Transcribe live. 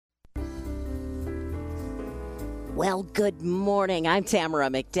Well, good morning. I'm Tamara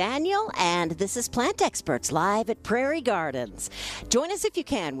McDaniel, and this is Plant Experts live at Prairie Gardens. Join us if you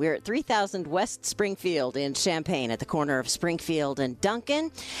can. We're at 3000 West Springfield in Champaign at the corner of Springfield and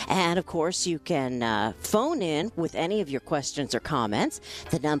Duncan. And, of course, you can phone in with any of your questions or comments.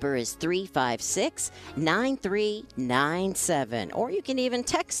 The number is 356-9397, or you can even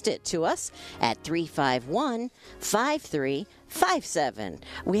text it to us at 351-5357.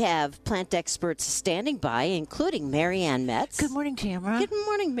 We have plant experts standing by, including Marianne Metz. Good morning, Tamara. Good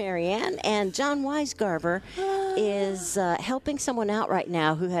morning, Marianne. And John Weisgarber is helping someone out right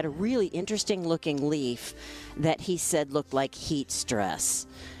now who had a really interesting-looking leaf that he said looked like heat stress.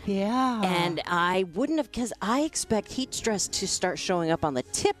 Yeah. And I wouldn't have, because I expect heat stress to start showing up on the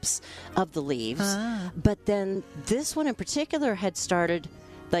tips of the leaves. But then this one in particular had started...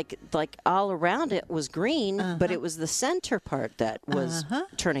 Like all around it was green, but it was the center part that was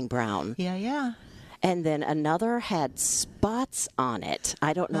turning brown. Yeah. And then another had spots on it.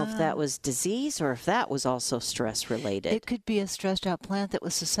 I don't know if that was disease or if that was also stress related. It could be a stressed out plant that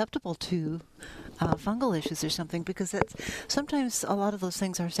was susceptible to fungal issues or something, because sometimes a lot of those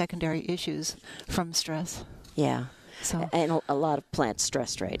things are secondary issues from stress. Yeah. So. And a lot of plants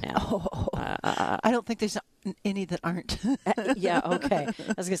stressed right now. I don't think there's any that aren't. Yeah, okay.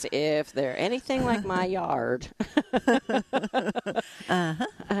 I was going to say, if they're anything like my yard.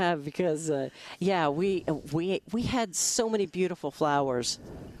 Because, we had so many beautiful flowers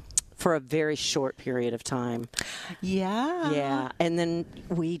for a very short period of time. Yeah. Yeah. And then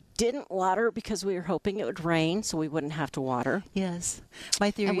we didn't water because we were hoping it would rain so we wouldn't have to water. Yes. My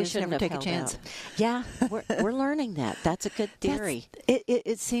theory is never take a chance. Yeah. We're learning that. That's a good theory.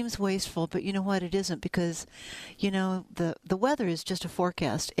 It seems wasteful, but you know what? It isn't, because, the weather is just a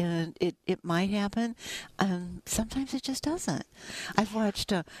forecast, and it might happen. Sometimes it just doesn't. I've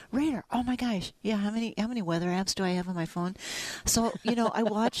watched radar. Oh my gosh. Yeah. How many weather apps do I have on my phone? So, I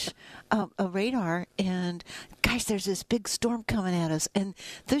watch a radar, and gosh, there's this big storm coming at us, and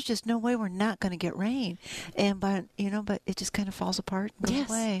there's just no way we're not going to get rain. But it just kind of falls apart and goes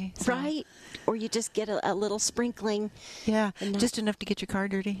away. So. Right. Or you just get a little sprinkling. Yeah, just enough to get your car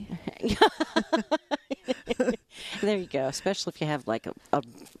dirty. There you go, especially if you have like a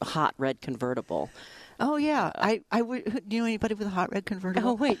hot red convertible. Oh, yeah. I would. Do you know anybody with a hot red convertible?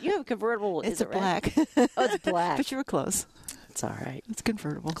 Oh, wait, you have a convertible. It's black. Oh, it's black. But you were close. It's all right. It's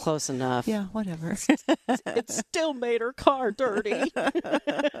convertible. Close enough. Yeah, whatever. It still made her car dirty.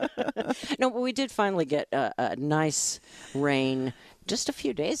 No, but we did finally get a nice rain just a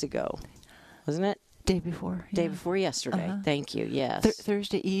few days ago, wasn't it? Day before. Day before yesterday. Thank you. Yes.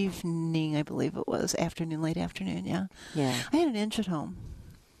 Thursday evening, I believe it was. Late afternoon, yeah. Yeah. I had an inch at home.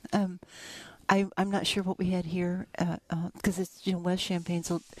 I'm not sure what we had here, because it's, West Champaign,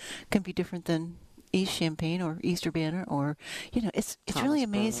 so it can be different than East Champaign or East Urbana, or, it's really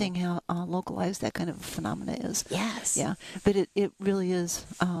amazing how localized that kind of phenomena is. Yes. Yeah. But it really is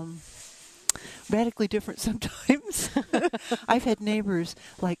radically different sometimes. I've had neighbors,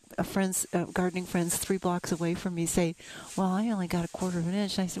 like gardening friends 3 blocks away from me, say, well, I only got 1/4 of an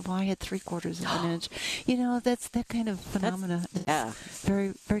inch. And I said, well, I had 3/4 of an inch. That's that kind of phenomena. That's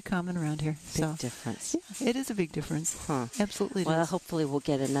very, very common around here. Big difference. Yeah, it is a big difference. Absolutely. Well, hopefully we'll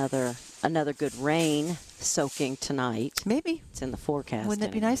get another good rain soaking tonight. Maybe. It's in the forecast. Wouldn't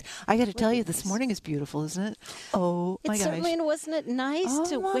that be nice? I got to tell you, this morning is beautiful, isn't it? Oh, my gosh. Certainly, and wasn't it nice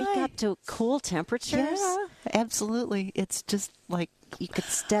to wake up to cool temperatures? Yeah, absolutely. It's just like you could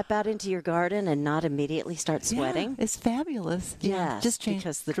step out into your garden and not immediately start sweating. Yeah, it's fabulous. Yeah, just change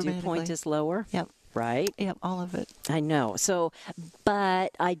because the dew point is lower. Yep. Right? Yep, all of it. I know. So,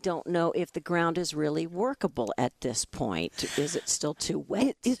 but I don't know if the ground is really workable at this point. Is it still too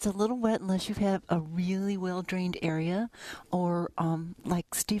wet? It's a little wet unless you have a really well-drained area, or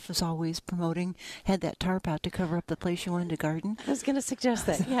like Steve was always promoting, had that tarp out to cover up the place you wanted to garden. I was going to suggest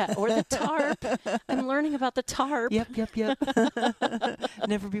that, yeah. Or the tarp. I'm learning about the tarp. Yep.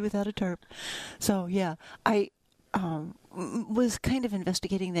 Never be without a tarp. So, yeah, I was kind of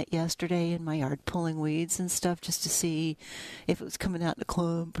investigating that yesterday in my yard, pulling weeds and stuff, just to see if it was coming out in a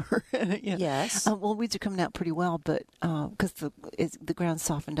clump. Or, Yes. Well, weeds are coming out pretty well, but because the ground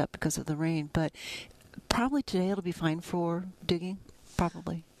softened up because of the rain. But probably today it'll be fine for digging.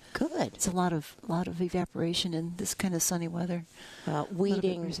 Probably. Good. It's a lot of evaporation in this kind of sunny weather.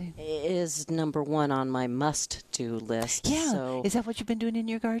 Weeding is number one on my must-do list. Yeah. So, is that what you've been doing in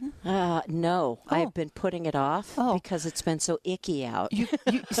your garden? no. Oh. I've been putting it off because it's been so icky out.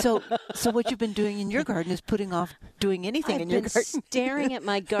 So what you've been doing in your garden is putting off doing anything in your garden. I've been staring at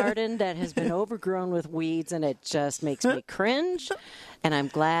my garden that has been overgrown with weeds, and it just makes me cringe. And I'm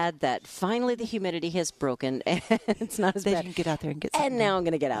glad that finally the humidity has broken, and it's not as bad. You can get out there and get something. And now I'm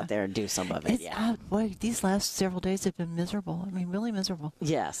going to get out there and do some of it. Boy, these last several days have been miserable. I mean, really miserable.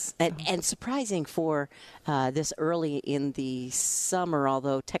 Yes, and surprising for this early in the summer,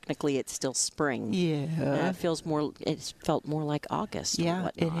 although technically it's still spring. Yeah, it felt more like August. Yeah,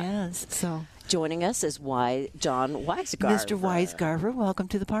 or it has. So joining us is John Weisgarver. Mr. Weisgarver, welcome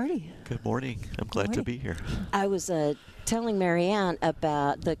to the party. Good morning. I'm glad to be here. I was telling Marianne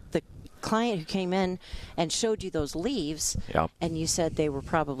about the client who came in and showed you those leaves, and you said they were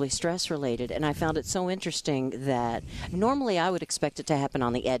probably stress related, and I found it so interesting that normally I would expect it to happen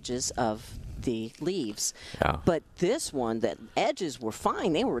on the edges of the leaves, but this one, the edges were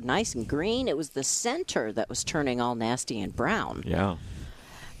fine. They were nice and green. It was the center that was turning all nasty and brown.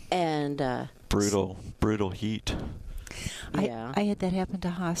 And brutal heat. I had that happen to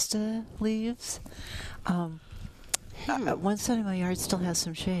hosta leaves. One side of my yard still has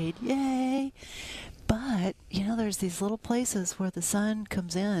some shade. Yay! But, there's these little places where the sun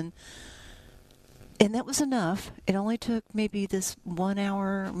comes in, and that was enough. It only took maybe this 1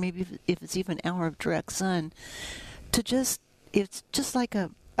 hour, maybe if it's even an hour of direct sun, it's just like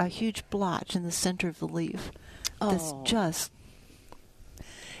a huge blotch in the center of the leaf.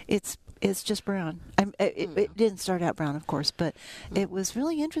 It's just brown. It didn't start out brown, of course, but it was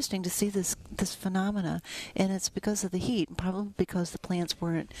really interesting to see this phenomena, and it's because of the heat, probably because the plants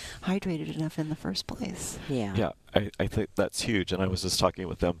weren't hydrated enough in the first place. Yeah, I think that's huge, and I was just talking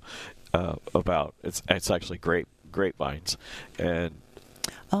with them about it's actually grapevines and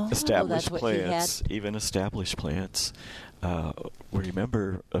established plants, even established plants. We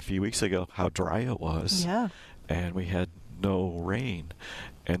remember a few weeks ago how dry it was, and we had no rain.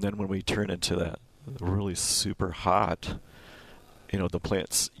 And then when we turn into that really super hot, the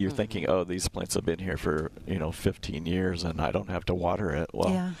plants, you're thinking, these plants have been here for, 15 years and I don't have to water it.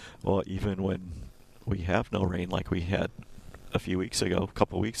 Well, even when we have no rain like we had a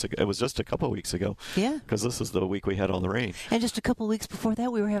couple weeks ago, it was just a couple weeks ago. Yeah. Because this is the week we had all the rain. And just a couple weeks before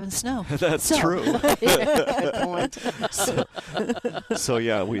that, we were having snow. That's true. Good point. So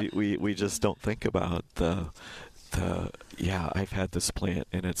yeah, we just don't think about I've had this plant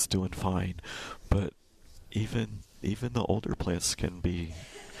and it's doing fine, but even the older plants can be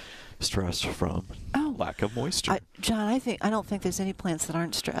stressed from lack of moisture. John, I don't think there's any plants that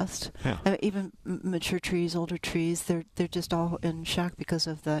aren't stressed. Yeah. I mean, even mature trees, older trees, they're just all in shock because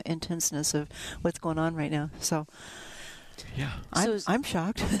of the intenseness of what's going on right now. So. Yeah, I'm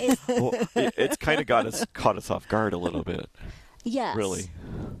shocked. It's kind of caught us off guard a little bit. Yes, really.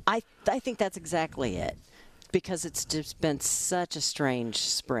 I think that's exactly it. Because it's just been such a strange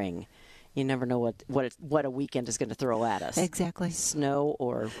spring. You never know what a weekend is going to throw at us. Exactly. Snow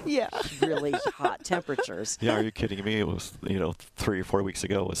or really hot temperatures. Yeah, are you kidding me? It was, 3 or 4 weeks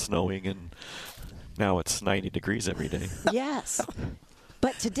ago it was snowing, and now it's 90 degrees every day. Yes.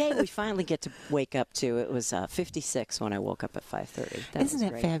 But today we finally get to wake up to, it was 56 when I woke up at 5:30. Isn't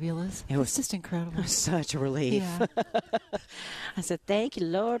that fabulous? It was just incredible. It was such a relief. Yeah. I said, thank you,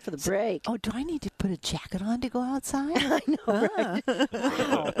 Lord, for the break. Oh, do I need to put a jacket on to go outside? I know, right?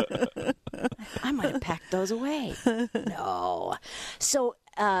 Wow. I might have packed those away. No. So,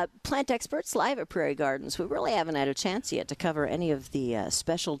 Plant Experts live at Prairie Gardens. We really haven't had a chance yet to cover any of the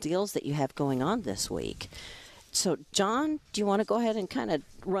special deals that you have going on this week. So, John, do you want to go ahead and kind of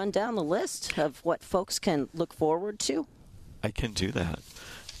run down the list of what folks can look forward to? I can do that.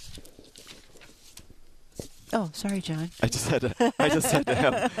 Oh, sorry, John. I just had to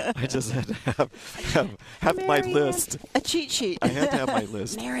have my list. A cheat sheet. I had to have my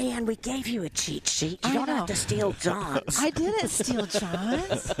list. Marianne, we gave you a cheat sheet. You don't have to steal John's. I didn't steal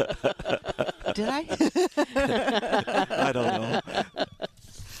John's. Did I? I don't know.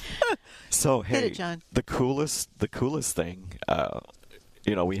 So hey, hit it, John. The coolest thing,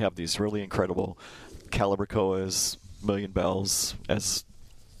 we have these really incredible calibrachoas, million bells, as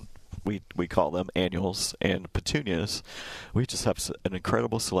we call them, annuals, and petunias. We just have an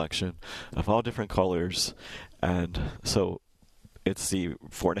incredible selection of all different colors, and so it's the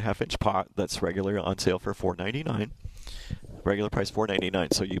 4.5-inch pot that's regularly on sale for $4.99. Regular price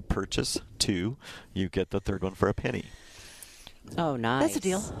 $4.99. So you purchase 2, you get the third one for a penny. Oh, nice. That's a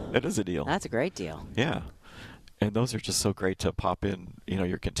deal. It is a deal. That's a great deal. Yeah. And those are just so great to pop in,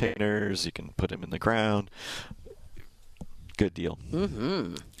 your containers. You can put them in the ground. Good deal.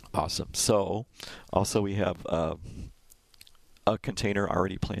 Mm-hmm. Awesome. So, also we have a container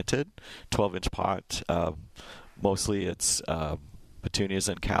already planted, 12-inch pot. Mostly it's petunias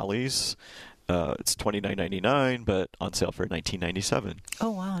and callies. It's $29.99, but on sale for $19.97. Oh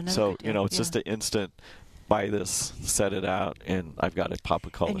wow! So it's just an instant. Buy this, set it out, and I've got a pop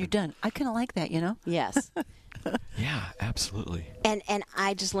of color. And you're done. I kind of like that, Yes. Yeah, absolutely. And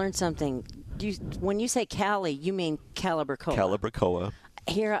I just learned something. When you say Cali, you mean Calibrachoa. Calibrachoa.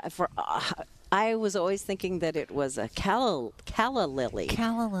 Here, I was always thinking that it was a calla lily.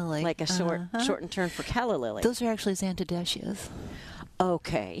 Calla lily. Like a shortened term for calla lily. Those are actually xanthodechias.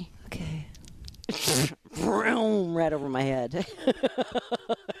 Okay. Okay. Vroom, right over my head.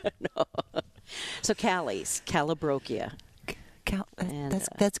 No. So callies, Calibrochia.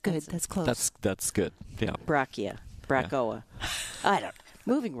 That's good. That's close. That's good. Yeah. Brachia, Brachoa.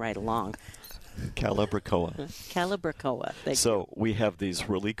 Moving right along. Calibrachoa. Calibrachoa. So we have these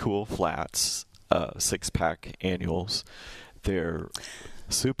really cool flats, 6-pack annuals. They're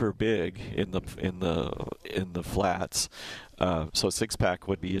super big in the flats. So a 6-pack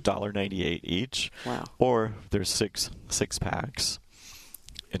would be $1.98 each. Wow. Or there's six packs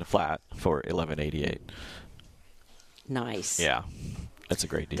in a flat for $11.88. Nice. Yeah. That's a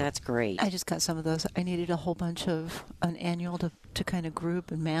great deal. That's great. I just got some of those. I needed a whole bunch of an annual to kind of group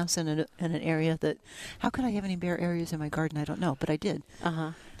and mass in an area that. How could I have any bare areas in my garden? I don't know, but I did.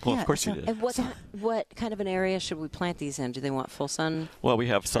 Uh-huh. Well, of course you did. And what kind of an area should we plant these in? Do they want full sun? Well, we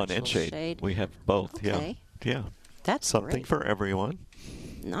have sun and shade. We have both. Okay. Yeah. That's something great. for everyone.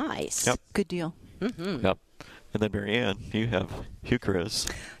 Nice. Yep. Good deal. Mm-hmm. Yep. And then Marianne, you have heucheras.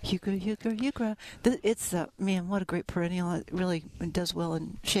 Heuchera. It's man, what a great perennial! It really does well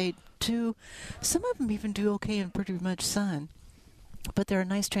in shade too. Some of them even do okay in pretty much sun. But they're a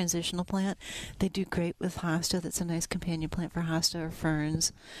nice transitional plant. They do great with hosta. That's a nice companion plant for hosta or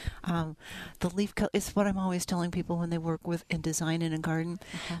ferns. The leaf it's what I'm always telling people when they work with and design in a garden.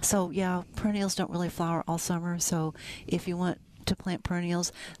 Uh-huh. So yeah, perennials don't really flower all summer. So if you want to plant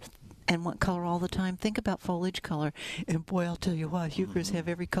perennials and want color all the time, think about foliage color. And boy, I'll tell you what, heucheras have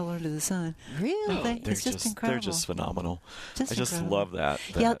every color under the sun. Really? It's just incredible. They're just phenomenal. I just incredible. love that.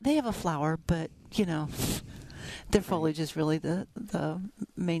 Yeah, they have a flower, but their foliage is really the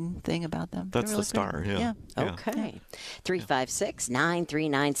main thing about them. That's really the star, pretty. yeah. Okay.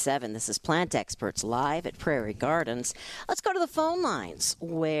 356-9397. This is Plant Experts live at Prairie Gardens. Let's go to the phone lines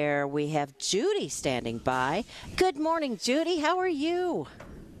where we have Judy standing by. Good morning, Judy. How are you?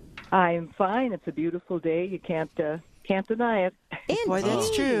 I'm fine. It's a beautiful day. You can't deny it. Boy,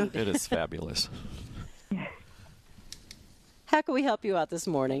 that's true. It is fabulous. How can we help you out this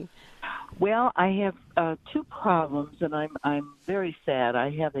morning? Well, I have two problems, and I'm very sad. I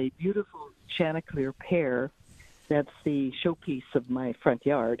have a beautiful Chanticleer pear. That's the showpiece of my front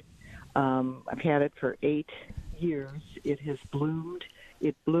yard. I've had it for 8 years. It has bloomed.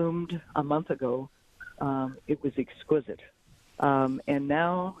 It bloomed a month ago. It was exquisite. And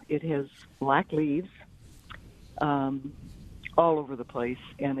now it has black leaves all over the place,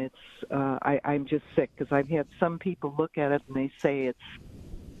 and it's I'm just sick because I've had some people look at it and they say it's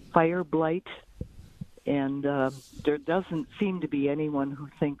fire blight, and there doesn't seem to be anyone who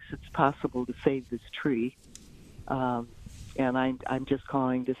thinks it's possible to save this tree. And I'm just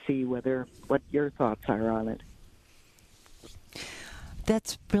calling to see what your thoughts are on it.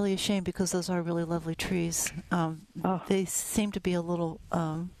 That's really a shame because those are really lovely trees. They seem to be a little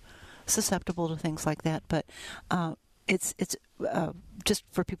susceptible to things like that, but it's just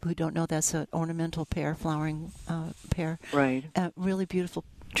for people who don't know, that's an ornamental pear, flowering pear. Right. Really beautiful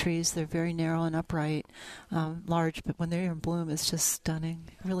trees. They're very narrow and upright, large, but when they're in bloom, it's just stunning,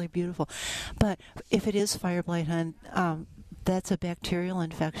 really beautiful. But if it is fire blight, that's a bacterial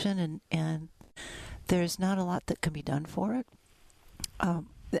infection, and there's not a lot that can be done for it. I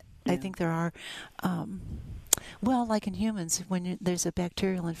think there are, like in humans, when there's a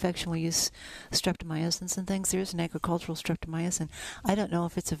bacterial infection, we use streptomycins and things. There's an agricultural streptomycin. I don't know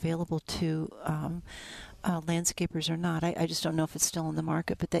if it's available to landscapers or not. I just don't know if it's still on the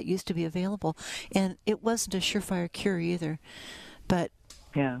market, but that used to be available. And it wasn't a surefire cure either. But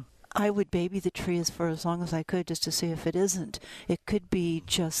yeah, I would baby the tree for as long as I could just to see if it isn't. It could be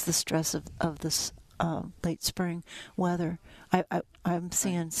just the stress of this late spring weather. I'm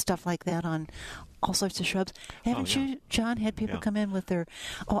seeing stuff like that on all sorts of shrubs. Haven't you, John, had people come in with their,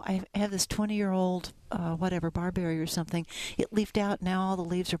 I have this 20-year-old, barberry or something. It leafed out. Now all the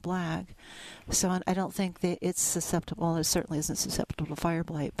leaves are black. So I don't think that it's susceptible. Well, it certainly isn't susceptible to fire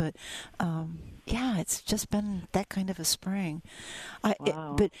blight. But, it's just been that kind of a spring.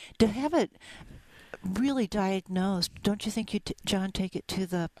 Wow. But to have it really diagnosed, don't you think John, take it to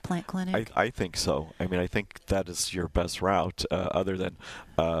the plant clinic? I think so. I mean, I think that is your best route, other than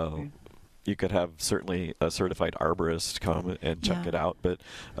you could have certainly a certified arborist come and check it out, but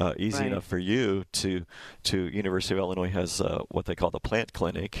easy enough for you to University of Illinois has what they call the plant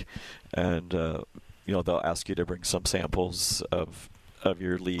clinic, and they'll ask you to bring some samples of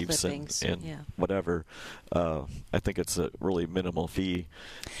your leaves and whatever. I think it's a really minimal fee.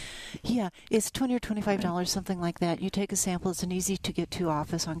 Yeah, it's $20 or $25, something like that. You take a sample. It's an easy-to-get-to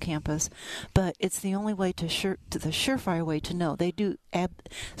office on campus, but it's the only way the surefire way to know. They do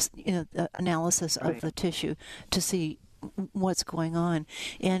analysis of the tissue to see what's going on,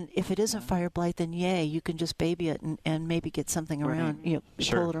 and if it isn't fire blight, then yay, you can just baby it and maybe get something around,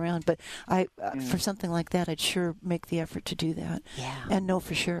 pull it around. But for something like that, I'd sure make the effort to do that, and know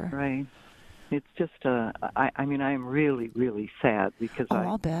for sure. Right. It's just, I'm really, really sad because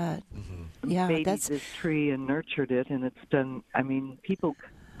I'll bet. Babied this tree and nurtured it, and it's done. I mean, people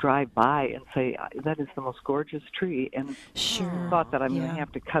drive by and say, that is the most gorgeous tree, and thought that I'm going to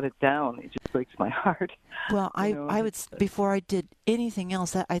have to cut it down. It just breaks my heart. Well, I would, before I did anything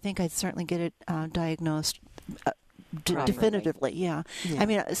else, I think I'd certainly get it diagnosed. Definitively, yeah. I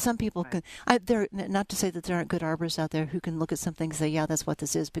mean, some people can. There, not to say that there aren't good arborists out there who can look at something and say, "Yeah, that's what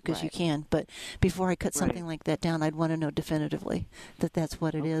this is," because you can. But before I cut something like that down, I'd want to know definitively that that's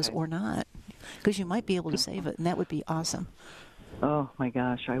what it is or not, because you might be able to save it, and that would be awesome. Oh my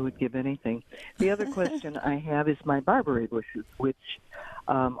gosh, I would give anything. The other question I have is my barberry bushes, which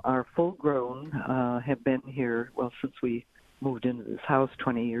are full grown, have been here since we moved into this house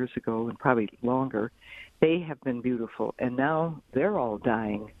 20 years ago, and probably longer. They have been beautiful, and now they're all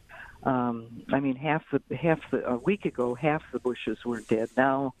dying. A week ago, half the bushes were dead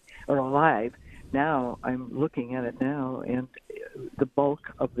now, or alive. Now I'm looking at it now, and the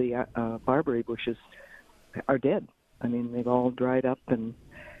bulk of the barberry bushes are dead. I mean, they've all dried up, and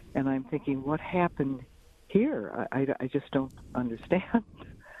I'm thinking, what happened here? I just don't understand.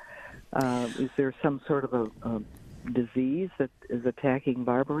 Is there some sort of a disease that is attacking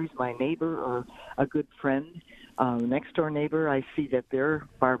barberries? My neighbor or a good friend, next door neighbor, I see that their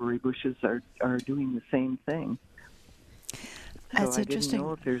barberry bushes are doing the same thing. That's so interesting. I didn't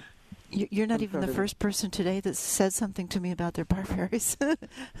know if there's You're not even the first person today that said something to me about their barberries.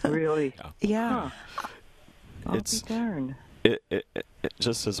 Really? Yeah. Huh. I'll be darned. It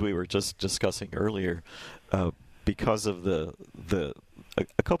just as we were just discussing earlier, because of a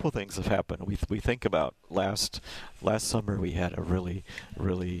couple of things have happened. We think about last summer we had a really,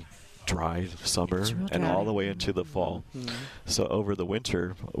 really dry summer and all the way into the fall. Mm-hmm. So over the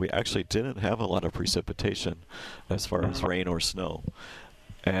winter we actually didn't have a lot of precipitation as far as rain or snow.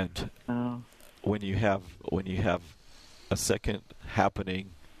 And when you have a second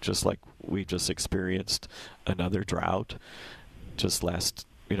happening, just like we just experienced another drought just the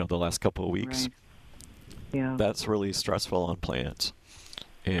last couple of weeks, that's really stressful on plants.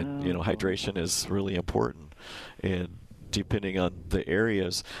 And hydration is really important. And depending on the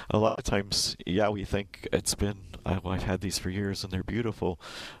areas, a lot of times, we think it's been I've had these for years and they're beautiful.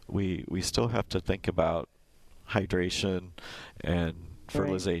 We still have to think about hydration and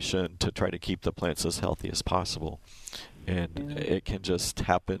fertilization to try to keep the plants as healthy as possible. And it can just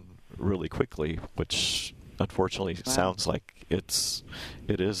happen really quickly, which unfortunately sounds like it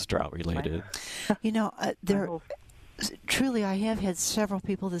is drought related. Truly, I have had several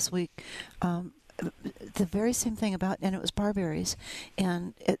people this week. The very same thing and it was barberries,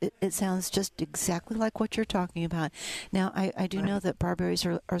 and it sounds just exactly like what you're talking about. Now, I do know that barberries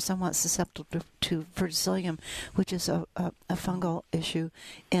are somewhat susceptible to verticillium, which is a fungal issue,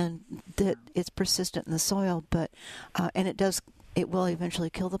 and that it's persistent in the soil, but and it will eventually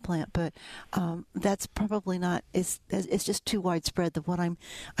kill the plant, but that's probably not. It's just too widespread. That what I'm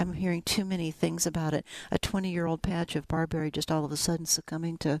hearing too many things about it. A 20-year-old patch of barberry just all of a sudden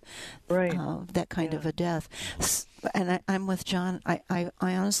succumbing to that kind of a death. And I'm with John. I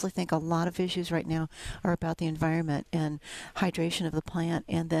honestly think a lot of issues right now are about the environment and hydration of the plant,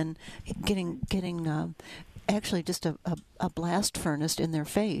 and then getting actually just a blast furnace in their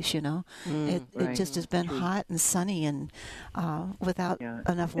face, It just has been hot and sunny and without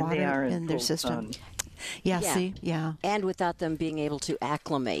enough water in their system. See, yeah. And without them being able to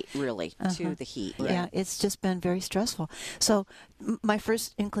acclimate, really, to the heat. Right. Yeah, it's just been very stressful. So my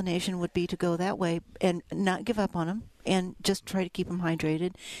first inclination would be to go that way and not give up on them and just try to keep them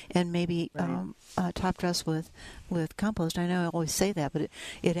hydrated and maybe top dress with compost. I know I always say that, but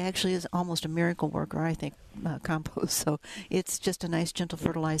it actually is almost a miracle worker, I think, compost. So it's just a nice, gentle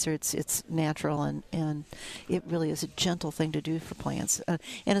fertilizer. It's natural, and it really is a gentle thing to do for plants.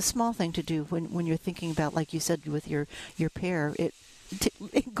 And a small thing to do when you're thinking about, like you said, with your pear, it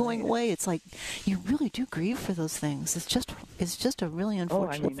going away. It's like you really do grieve for those things. It's just a really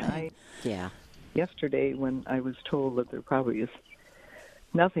unfortunate thing. Yesterday, when I was told that there probably is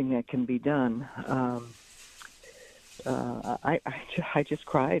nothing that can be done, I just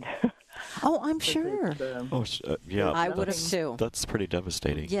cried. Oh, I'm sure. Yeah, I would have too. That's pretty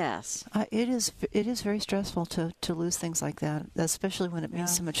devastating. Yes, it is. It is very stressful to lose things like that, especially when it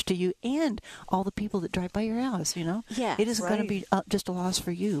means so much to you and all the people that drive by your house. You know, it isn't going to be just a loss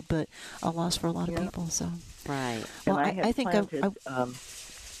for you, but a loss for a lot of people. So right. Well, I think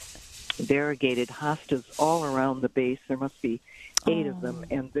variegated hostas all around the base. There must be 8 of them,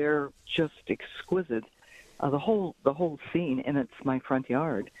 and they're just exquisite. The whole scene, and it's my front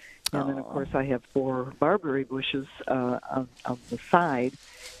yard. And then, of course, I have 4 barberry bushes on the side,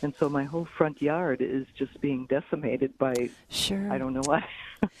 and so my whole front yard is just being decimated by, I don't know what.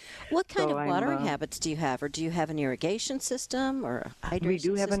 What kind of watering habits do you have, or do you have an irrigation system or a hydration system? We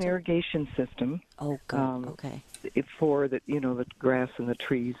do have an irrigation system. Oh, good. Okay. For the the grass and the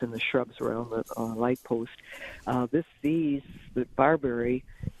trees and the shrubs around the light post. The barberry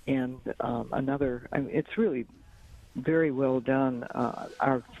and another. It's really very well done.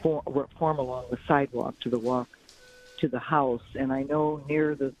 Our form along the sidewalk to the house, and I know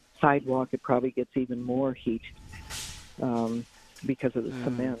near the sidewalk it probably gets even more heat because of the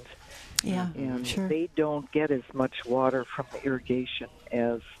cement. Yeah, and sure. They don't get as much water from the irrigation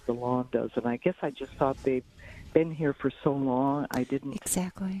as the lawn does, and I guess I just thought they've been here for so long. I didn't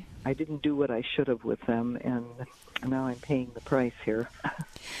do what I should have with them, and now I'm paying the price here.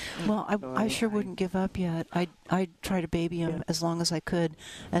 Well, I sure wouldn't give up yet. I'd try to baby them as long as I could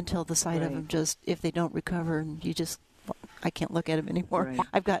until the sight of them just, if they don't recover, and I can't look at them anymore. Right.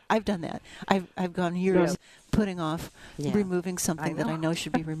 I've done that. I've gone years putting off removing something that I know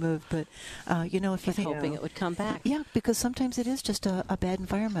should be removed. But if you think, hoping it would come back. Yeah, because sometimes it is just a bad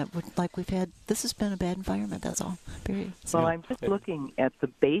environment. Like we've had, this has been a bad environment. That's all. Period. Well, I'm just looking at the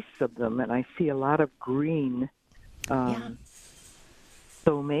base of them, and I see a lot of green.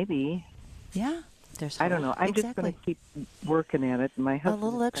 So maybe. Yeah. I don't know. I'm just going to keep working at it. My husband. A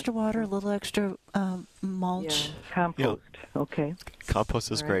little extra water, a little extra mulch. Yeah. Compost. Okay. Compost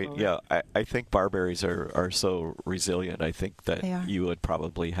is great. Yeah, I think barberries are so resilient. I think that you would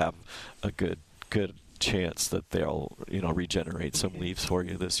probably have a good chance that they'll regenerate some leaves for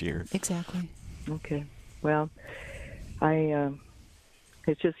you this year. Exactly. Okay. Well,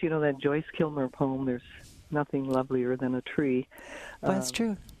 it's just that Joyce Kilmer poem. There's nothing lovelier than a tree. Well, that's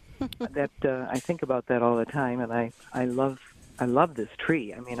true. That I think about that all the time, and I love this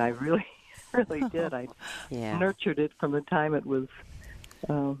tree. I mean, I really did. I nurtured it from the time it was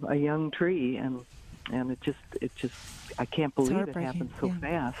a young tree, and it just I can't believe it happened so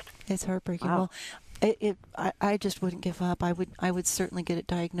fast. It's heartbreaking. Wow. Well, I just wouldn't give up. I would certainly get it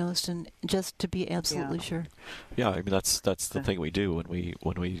diagnosed, and just to be absolutely sure. Yeah, I mean that's the thing we do when we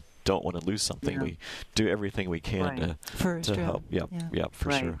don't want to lose something. We do everything we can to help. Yeah,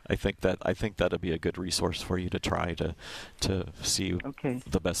 for sure. I think that'd be a good resource for you to try to see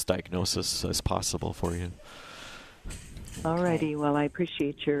the best diagnosis as possible for you. All righty. Well, I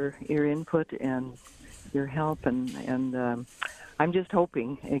appreciate your input and your help, and I'm just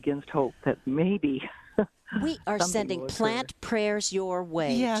hoping against hope that maybe. We are sending plant prayers your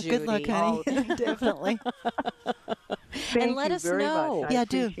way, Yeah, Judy. good luck, honey. Definitely. And let us know. Yeah,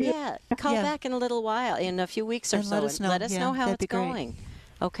 do. Yeah, call back in a little while, in a few weeks or so. Let us know how it's going.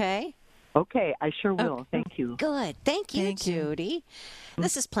 Okay? Okay, I sure will. Okay. Thank you. Good. Thank you, Judy.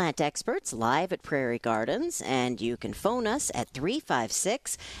 This is Plant Experts live at Prairie Gardens, and you can phone us at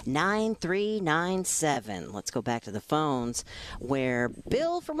 356-9397. Let's go back to the phones where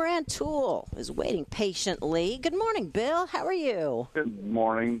Bill from Rantoul is waiting patiently. Good morning, Bill. How are you? Good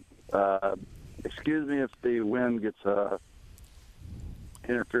morning. Excuse me if the wind gets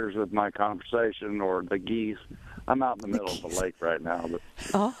interferes with my conversation or the geese. I'm out in the middle of the lake right now. But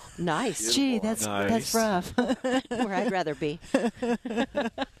oh, nice. Gee, that's rough. Where I'd rather be. A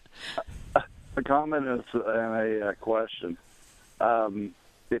comment and a question.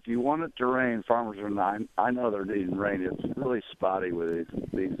 if you want it to rain, farmers are not. I know they're needing rain. It's really spotty with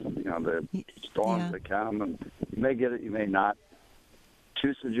these the storms that come, and you may get it, you may not.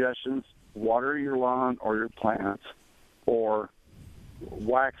 2 suggestions: water your lawn or your plants, or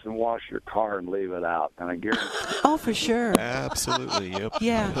wax and wash your car and leave it out. And I guarantee. Oh, for sure. Absolutely. Yep.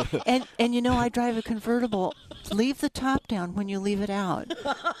 Yeah, and I drive a convertible. Leave the top down when you leave it out.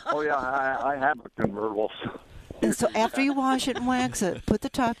 Oh yeah, I have a convertible. And so after you wash it and wax it, put the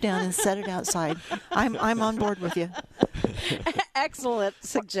top down and set it outside. I'm on board with you. Excellent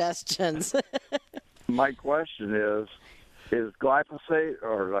suggestions. My question is glyphosate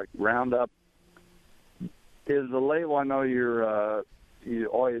or like Roundup, is the label, I know you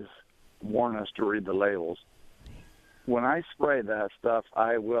always warn us to read the labels. When I spray that stuff,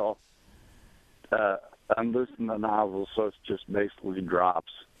 I will unloosen the nozzle so it's just basically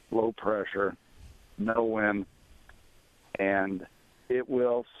drops, low pressure, no wind, and it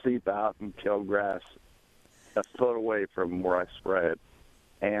will seep out and kill grass a foot away from where I spray it.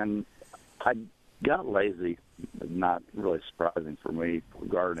 And I got lazy, not really surprising for me for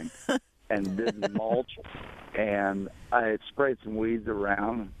gardening, and didn't mulch. And I had sprayed some weeds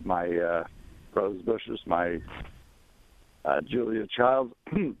around my rose bushes, my Julia Childs,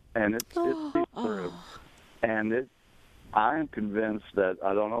 and it seeped through. And I am convinced that,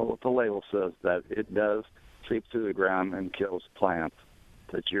 I don't know what the label says, that it does seep through the ground and kills plants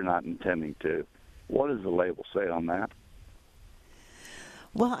that you're not intending to. What does the label say on that?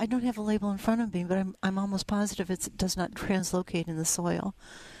 Well, I don't have a label in front of me, but I'm almost positive it does not translocate in the soil.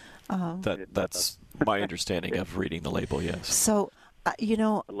 That's my understanding of reading the label. Yes. So,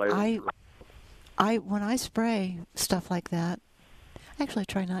 I when I spray stuff like that, actually I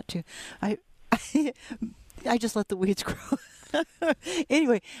try not to. I just let the weeds grow.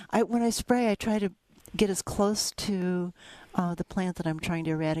 Anyway, when I spray, I try to get as close to the plant that I'm trying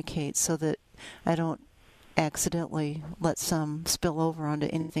to eradicate, so that I don't accidentally let some spill over onto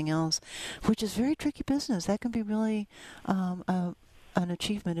anything else, which is very tricky business. That can be really an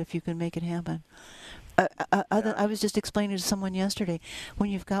achievement if you can make it happen. I was just explaining to someone yesterday, when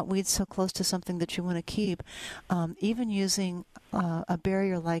you've got weeds so close to something that you want to keep, even using a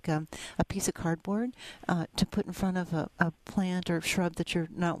barrier like a piece of cardboard to put in front of a plant or shrub that you're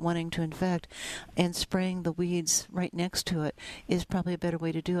not wanting to infect, and spraying the weeds right next to it is probably a better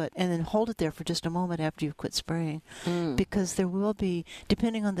way to do it. And then hold it there for just a moment after you've quit spraying, because there will be,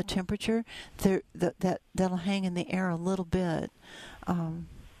 depending on the temperature, that'll hang in the air a little bit.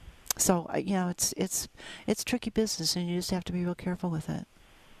 So it's tricky business, and you just have to be real careful with it.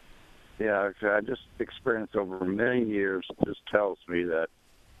 Yeah, I just experienced over many years just tells me that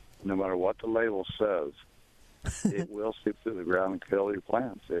no matter what the label says, it will seep through the ground and kill your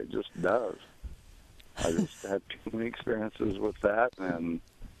plants. It just does. I just had too many experiences with that, and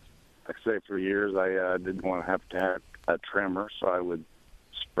like I say, for years I didn't want to have a trimmer, so I would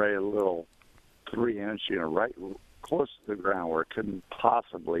spray a little 3-inch, right close to the ground where it couldn't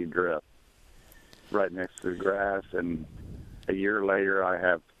possibly drip, right next to the grass. And a year later, I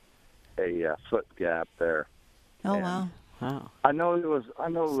have a foot gap there. Oh, and wow! I know it was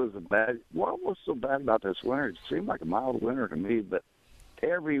a bad. What was so bad about this winter? It seemed like a mild winter to me, but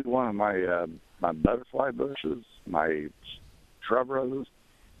every one of my my butterfly bushes, my shrub roses,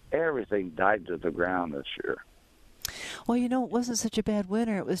 everything died to the ground this year. Well, it wasn't such a bad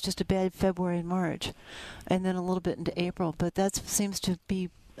winter. It was just a bad February and March, and then a little bit into April. But that seems to be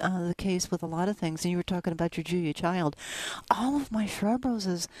the case with a lot of things. And you were talking about your Julia Child. All of my shrub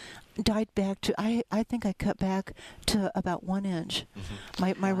roses died back to, I think I cut back to about 1 inch.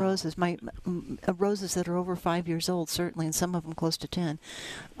 Mm-hmm. My roses, my roses that are over 5 years old, certainly, and some of them close to 10,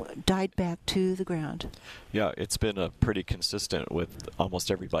 died back to the ground. Yeah, it's been pretty consistent with almost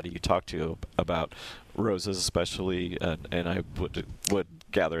everybody you talk to about roses, especially, and I would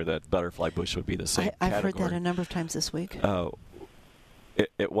gather that butterfly bush would be the same I've category. heard that a number of times this week.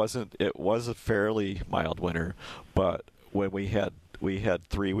 It was a fairly mild winter, but when we had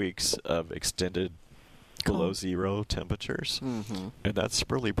 3 weeks of extended below zero temperatures, and that's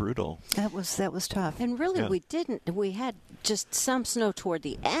really brutal. That was tough. And really, we had just some snow toward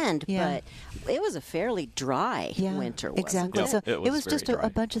the end, but it was a fairly dry winter, wasn't exactly. it? So it was just a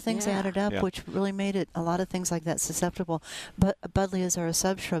bunch of things added up, which really made it a lot of things like that susceptible. But buddleias are a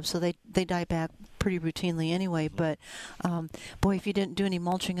subshrub, so they die back pretty routinely anyway. But boy, if you didn't do any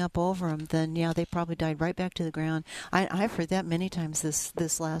mulching up over them, then they probably died right back to the ground. I've heard that many times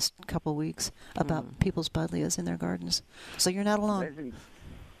this last couple of weeks about people's buddleias in their gardens. So you're not alone.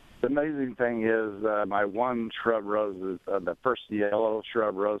 The amazing thing is my one shrub rose, the first yellow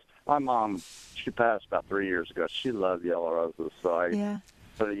shrub rose, my mom, she passed about 3 years ago. She loved yellow roses, so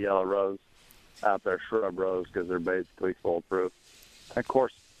put a yellow rose out there, shrub rose, because they're basically foolproof. And of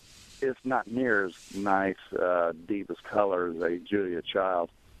course, it's not near as nice, deepest color as a Julia Child.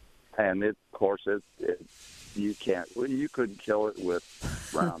 And it, of course, you couldn't kill it with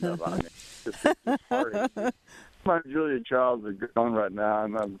Roundup. I mean, it's hard. My Julia Childs are gone right now,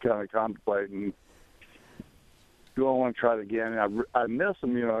 and I'm kind of contemplating, do I want to try it again? I miss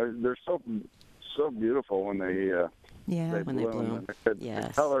them. You know, they're so beautiful when they bloom.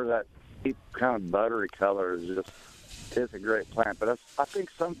 The color, that deep kind of buttery color, it's a great plant. But I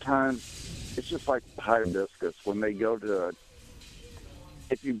think sometimes it's just like hibiscus. When they go to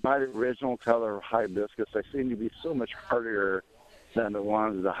if you buy the original color of hibiscus, they seem to be so much hardier than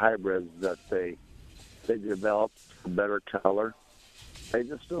the hybrids that they develop a better color. They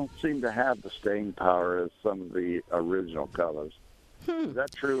just don't seem to have the staying power as some of the original colors. Is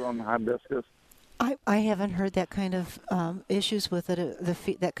that true on the hibiscus? I haven't heard that kind of issues with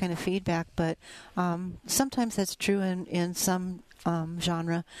it, that kind of feedback, but sometimes that's true in some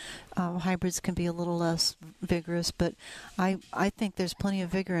genre. Hybrids can be a little less vigorous, but I think there's plenty of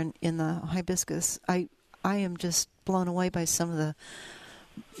vigor in the hibiscus. I am just blown away by some of the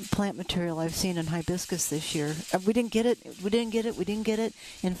plant material I've seen in hibiscus this year. We didn't get it,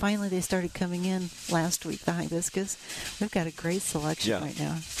 and finally they started coming in last week, the hibiscus. We've got a great selection right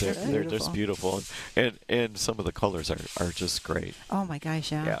now. They're just beautiful, and some of the colors are just great. Oh my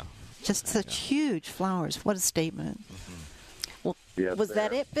gosh, yeah. Just such huge flowers. What a statement. Mm-hmm. Well, was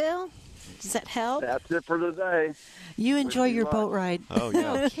that it, Bill? Does that help? That's it for today. You enjoy your boat ride. Oh, yeah.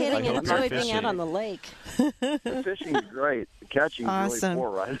 No kidding. And enjoy being out on the lake. The fishing is great. The catching is really poor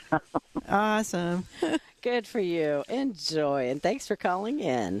right now. Awesome. Good for you. Enjoy. And thanks for calling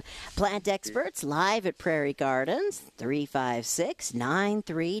in. Plant Experts live at Prairie Gardens,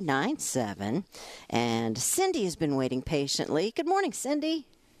 356-9397. And Cindy has been waiting patiently. Good morning, Cindy.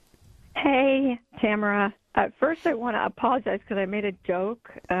 Hey, Tamara. First, I want to apologize because I made a joke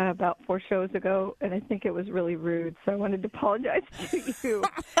about 4 shows ago, and I think it was really rude. So I wanted to apologize to you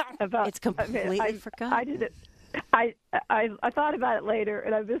about. It's completely forgotten. I did it. I thought about it later,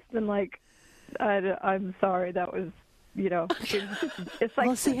 and I've just been like, I'm sorry. That was, it's like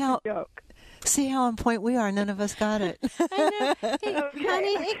a joke. See how on point we are. None of us got it. I know. Hey,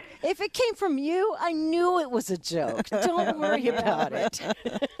 honey, if it came from you, I knew it was a joke. Don't worry about it.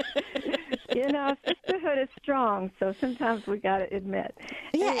 Sisterhood is strong, so sometimes we got to admit.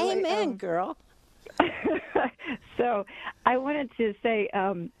 Yeah, anyway, amen, girl. So I wanted to say,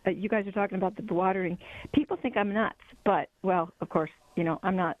 you guys are talking about the watering. People think I'm nuts, but, well, of course,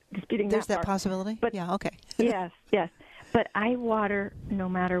 I'm not disputing that. There's that possibility? But, yeah, okay. yes. But I water no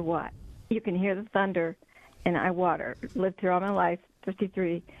matter what. You can hear the thunder, and I water. Lived here all my life,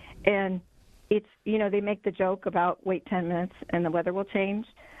 53, and it's, they make the joke about wait 10 minutes and the weather will change.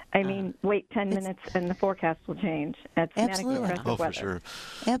 I mean, wait 10 minutes and the forecast will change. That's absolutely. Weather. For sure.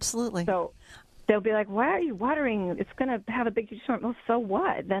 Absolutely. So they'll be like, why are you watering? It's going to have a big storm. Well, so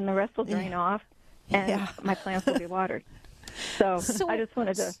what? Then the rest will drain off, and my plants will be watered. So I just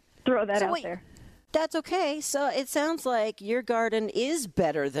wanted to throw that out there. That's okay. So it sounds like your garden is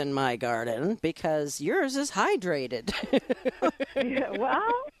better than my garden because yours is hydrated.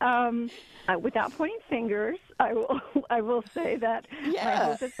 Without pointing fingers, I will say that my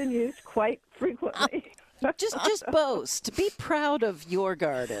hose has been used quite frequently. Just boast. Be proud of your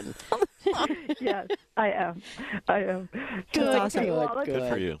garden. Yes, I am. That's awesome. Good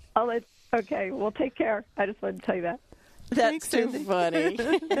for you. Okay, well, take care. I just wanted to tell you that. That's too funny.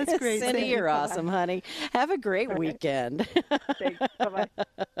 That's great. Cindy, you're awesome, honey. Have a great weekend. Thanks. Bye-bye.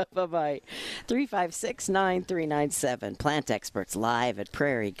 Bye-bye. 356-9397. Plant Experts live at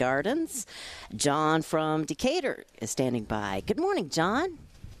Prairie Gardens. John from Decatur is standing by. Good morning, John.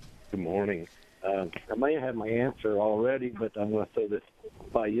 Good morning. I may have had my answer already, but I'm going to throw this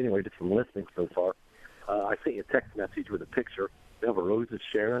by you anyway, just from listening so far. I sent you a text message with a picture of a rose of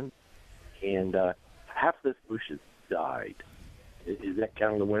Sharon, and half this bush is died. Is that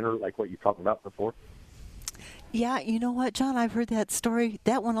kind of the winter, like what you talked about before? Yeah, you know what, John? I've heard that story.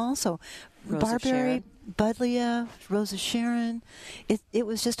 That one also. Barberry, Buddleia, Rose of Sharon. It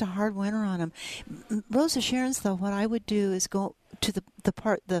was just a hard winter on them. Rose of Sharon's, though, what I would do is go to the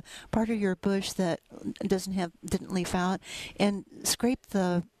part of your bush that didn't leaf out, and scrape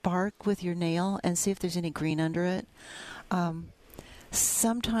the bark with your nail and see if there's any green under it.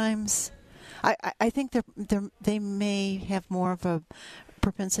 Sometimes. I think they may have more of a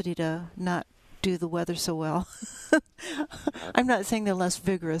propensity to not do the weather so well. I'm not saying they're less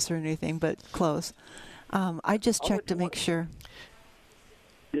vigorous or anything, but close. I just checked to make sure.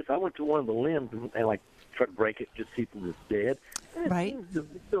 Yes, I went to one of the limbs and try to break it, just see if it's dead. And Right. It seems to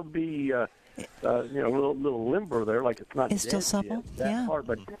still be, a little limber there, like it's not It's dead still supple? yet, that Yeah. part,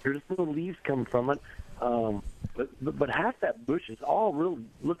 but there's little leaves coming from it. But half that bush is all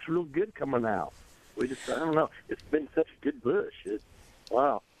looks real good coming out. I don't know. It's been such a good bush.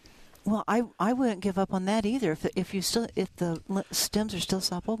 Wow. Well, I wouldn't give up on that either. If the stems are still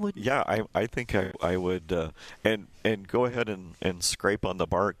supple, would Yeah, I think I would, and go ahead and scrape on the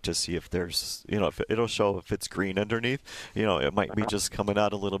bark to see if there's, if it'll show if it's green underneath. It might be just coming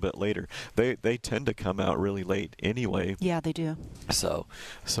out a little bit later. They tend to come out really late anyway. Yeah, they do. So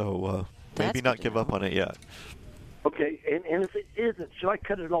That's maybe not good to give up know. on it yet. Okay, and if it isn't, should I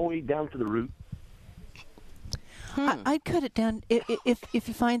cut it all the way down to the root? I'd cut it down. If you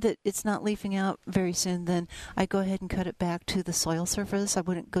find that it's not leafing out very soon, then I'd go ahead and cut it back to the soil surface. I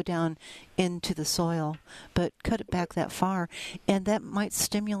wouldn't go down into the soil, but cut it back that far, and that might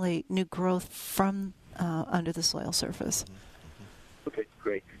stimulate new growth from under the soil surface. Okay,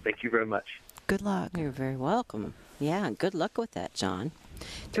 great. Thank you very much. Good luck. You're very welcome. Yeah, good luck with that, John.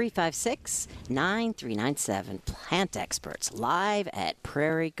 356-9397. Plant Experts, live at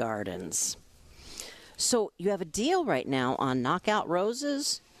Prairie Gardens. So you have a deal right now on knockout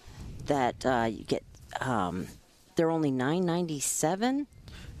roses that you get. They're only $9.97.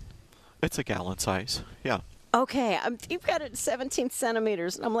 It's a gallon size. Yeah. Okay, you've got it 17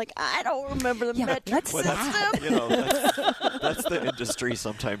 centimeters, and I'm like, I don't remember the metric what's system. That's the industry.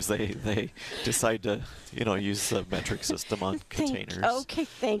 Sometimes they decide to use the metric system on containers. Okay,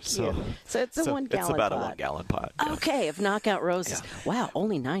 thank you. So it's a 1 gallon It's about pot. a 1 gallon pot. Yeah. Okay, of knockout roses. Yeah. Wow,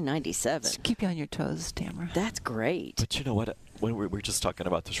 only $9.97. Just keep you on your toes, Tamara. That's great. But you know what? When we were just talking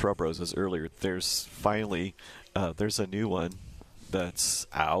about the shrub roses earlier, there's finally there's a new one that's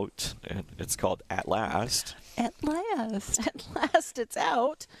out, and it's called At Last. At last. At last, it's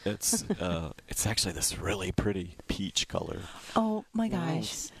out. It's actually this really pretty peach color. Oh my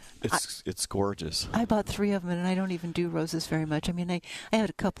Nice. gosh. It's gorgeous. I bought 3 of them, and I don't even do roses very much. I mean, I had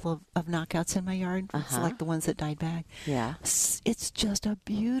a couple of knockouts in my yard, It's like the ones that died back. Yeah. It's just a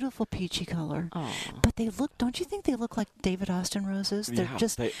beautiful peachy color. Oh. But don't you think they look like David Austin roses? They're Yeah,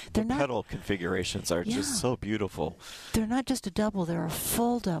 just, the they're not, petal configurations are Yeah. just so beautiful. they're not just a double, they're a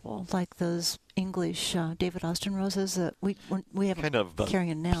full double, like those English David Austin roses that we haven't Kind of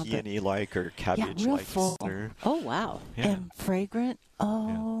carrying now. But, peony-like or real cabbage-like. full. center. Oh, wow. Yeah. And fragrant.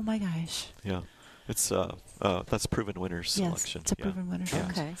 Oh my gosh. Yeah. It's that's Proven Winners Yes, selection. it's a Proven Winners rose.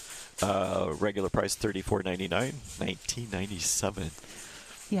 Okay. Regular price $34.99,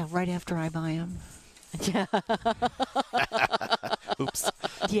 $19.97. Yeah, right after I buy them. Yeah. Oops.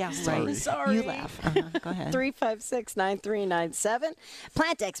 Yeah, Sorry. right. Sorry. You laugh. Go ahead. 356-9397.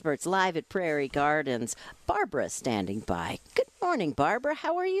 Plant Experts, live at Prairie Gardens. Barbara standing by. Good morning, Barbara.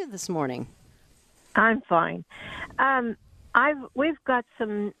 How are you this morning? I'm fine. We've got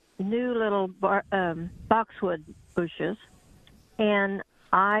some new little boxwood bushes, and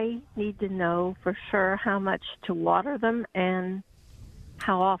I need to know for sure how much to water them and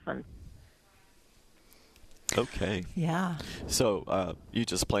how often. Okay. Yeah. So you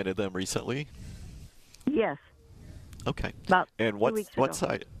just planted them recently? Yes, Okay. about And 2 what weeks what ago.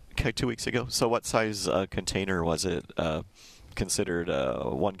 size? Okay, 2 weeks ago. So what size container was it? Considered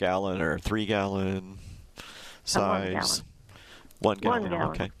 1 gallon or 3 gallon size? 1 gallon. 1 gallon.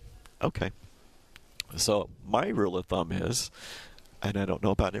 Okay. Okay. So my rule of thumb is, and I don't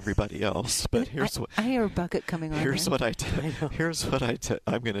know about everybody else, but here's what I hear a bucket coming on. here's here. what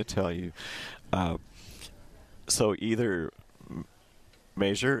I'm going to tell you. So either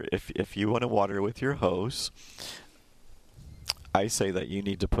measure if you want to water with your hose. I say that you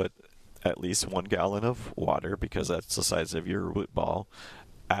need to put at least 1 gallon of water, because that's the size of your root ball,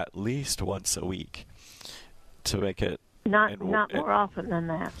 at least once a week to make it Not more often than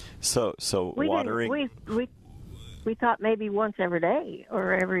that. so We watering. we thought maybe once every day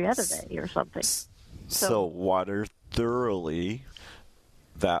or every other day or something. So water thoroughly.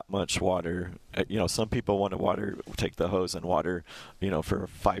 That much water. Some people want to take the hose and water, for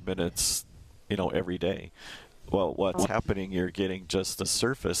 5 minutes, every day. Well, what's happening, you're getting just the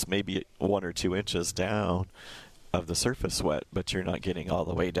surface, maybe 1 or 2 inches down of the surface wet, but you're not getting all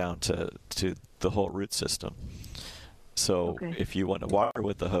the way down to the whole root system. So if you want to water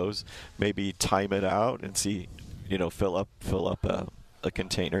with the hose, maybe time it out and see, fill up a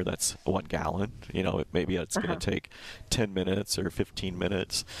container that's 1 gallon. Maybe it's going to take 10 minutes or 15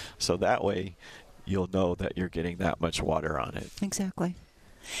 minutes. So that way you'll know that you're getting that much water on it. Exactly.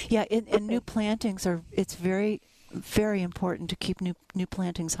 Yeah, and new plantings it's very very important to keep new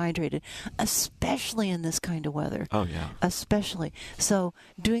plantings hydrated, especially in this kind of weather. Oh, yeah. Especially. So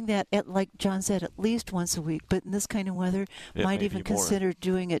doing that, like John said, at least once a week, but in this kind of weather, might even consider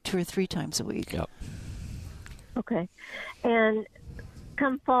doing it 2 or 3 times a week. Yep. Okay. And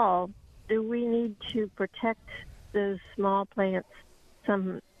come fall, do we need to protect those small plants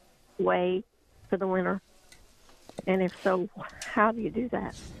some way for the winter? And if so, how do you do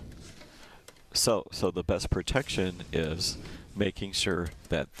that? So the best protection is making sure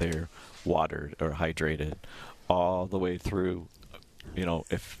that they're watered or hydrated all the way through. You know,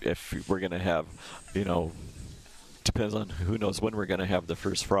 if we're going to have, you know, depends on who knows when we're going to have the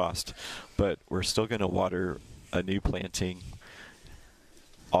first frost, but we're still going to water a new planting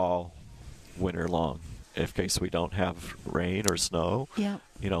all winter long. In case we don't have rain or snow, yeah.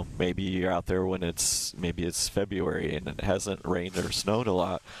 You know, maybe you're out there when maybe it's February and it hasn't rained or snowed a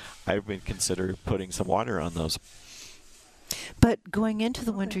lot. I would consider putting some water on those. But going into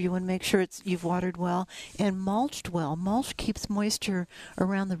the winter, you want to make sure you've watered well and mulched well. Mulch keeps moisture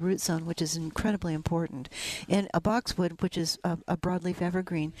around the root zone, which is incredibly important. And a boxwood, which is a broadleaf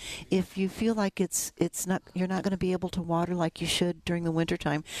evergreen, if you feel like you're not going to be able to water like you should during the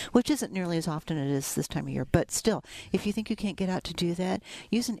wintertime, which isn't nearly as often as it is this time of year, but still, if you think you can't get out to do that,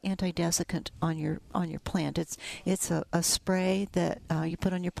 use an anti-desiccant on your plant. It's a spray that you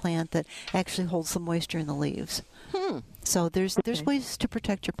put on your plant that actually holds the moisture in the leaves. So there's ways to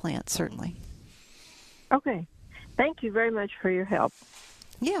protect your plants, certainly. Okay. Thank you very much for your help.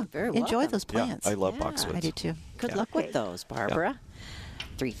 Yeah, very enjoy welcome. those plants. I love boxwoods. I do too. Good luck with those, Barbara.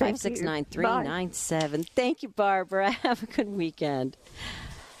 3569397. Thank you, Barbara. Have a good weekend.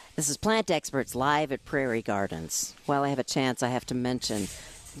 This is Plant Experts live at Prairie Gardens. While I have a chance, I have to mention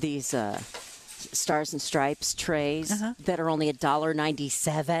these Stars and Stripes trays that are only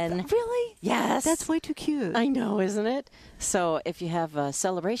 $1.97. Really? Yes. That's way too cute. I know, isn't it? So if you have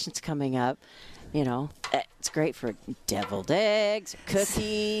celebrations coming up, you know, it's great for deviled eggs,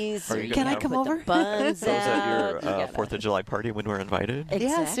 cookies. Can I come over? The buns Was at your out. 4th of July party when we're invited? Exactly.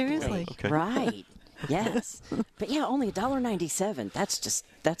 Yeah, seriously. Okay. Right. Yes. But yeah, only $1.97.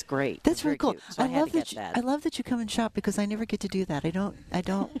 That's great. That's really cool. Cute. So I love that. I love that you come and shop because I never get to do that. I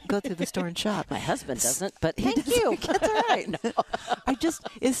don't go through the store and shop. My husband doesn't, but He thank doesn't. you. That's all right. No.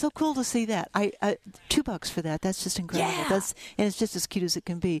 It's so cool to see that. $2 for that. That's just incredible. Yeah. And it's just as cute as it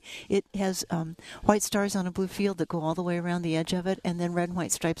can be. It has white stars on a blue field that go all the way around the edge of it, and then red and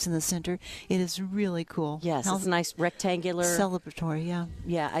white stripes in the center. It is really cool. Yes, it's a nice rectangular. Celebratory, yeah.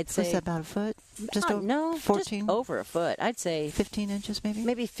 Yeah, I'd say. What's that, about a foot? No, 14? just over a foot. I'd say 15 inches maybe?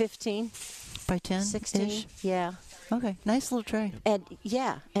 Maybe 15. By 10? 16. Yeah. Okay, nice little tray. And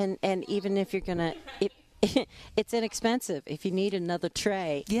yeah, and even if you're gonna, it's inexpensive. If you need another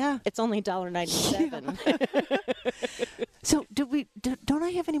tray, yeah, it's only $1.97. So don't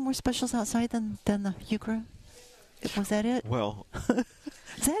I have any more specials outside than the heuchera? Was that it? Well,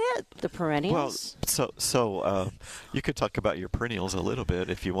 is that it? The perennials. Well, so you could talk about your perennials a little bit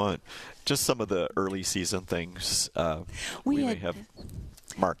if you want. Just some of the early season things we may have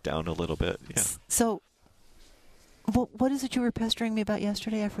marked down a little bit. Yeah. So, what is it you were pestering me about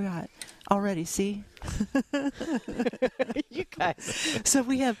yesterday? I forgot already. See, you guys. So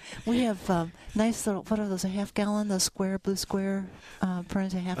we have nice little, what are those? A half gallon, the blue square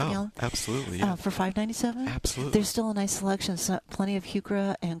perennials, a half gallon. Absolutely. Yeah. For $5.97. Absolutely. There's still a nice selection. So plenty of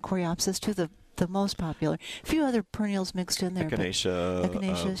heuchera and coreopsis too. The most popular. A few other perennials mixed in there.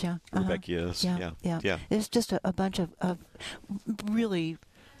 Echinaceas, yeah. Rudbeckias, yeah. There's just a bunch of really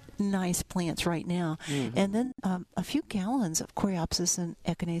nice plants right now. Mm-hmm. And then a few gallons of coreopsis and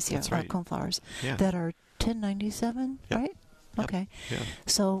echinacea, right. Coneflowers, that are $10.97, right? Yep. Okay. Yeah.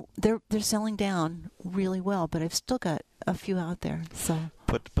 So they're selling down really well, but I've still got a few out there. So.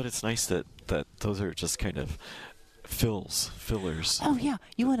 But it's nice that those are just kind of fillers. Oh yeah,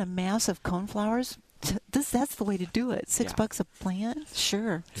 you want a mass of coneflowers? That's the way to do it. $6 a plant,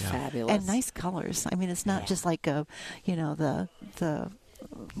 sure. Yeah. Fabulous. And nice colors. I mean, it's not just like the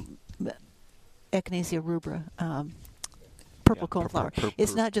Echinacea rubra, purple coneflower.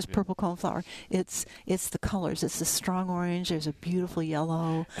 It's not just purple coneflower. It's the colors. It's the strong orange. There's a beautiful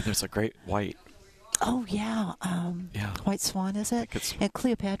yellow. And there's a great white. Oh yeah, white swan is it? And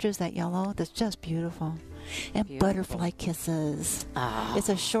Cleopatra's that yellow. That's just beautiful. And butterfly kisses. Oh. It's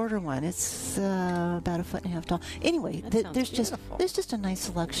a shorter one. It's about 1.5 feet tall. Anyway, there's just a nice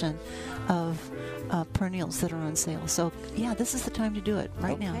selection of perennials that are on sale. So yeah, this is the time to do it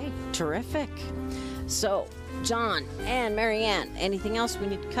right now. Terrific. So, John and Marianne, anything else we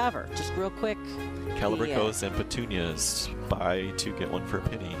need to cover? Just real quick. Calabricos and petunias. Buy 2 get 1 for a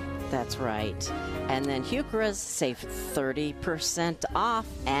penny. That's right. And then Heucheras, save 30% off,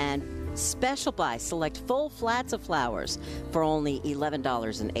 and special buy, select full flats of flowers for only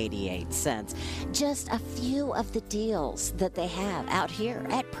 $11.88. Just a few of the deals that they have out here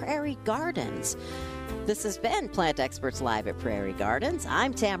at Prairie Gardens. This has been Plant Experts Live at Prairie Gardens.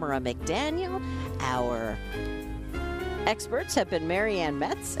 I'm Tamara McDaniel. Our experts have been Marianne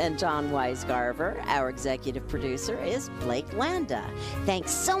Metz and John Weisgarver. Our executive producer is Blake Landa.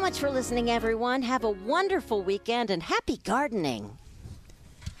 Thanks so much for listening, everyone. Have a wonderful weekend and happy gardening.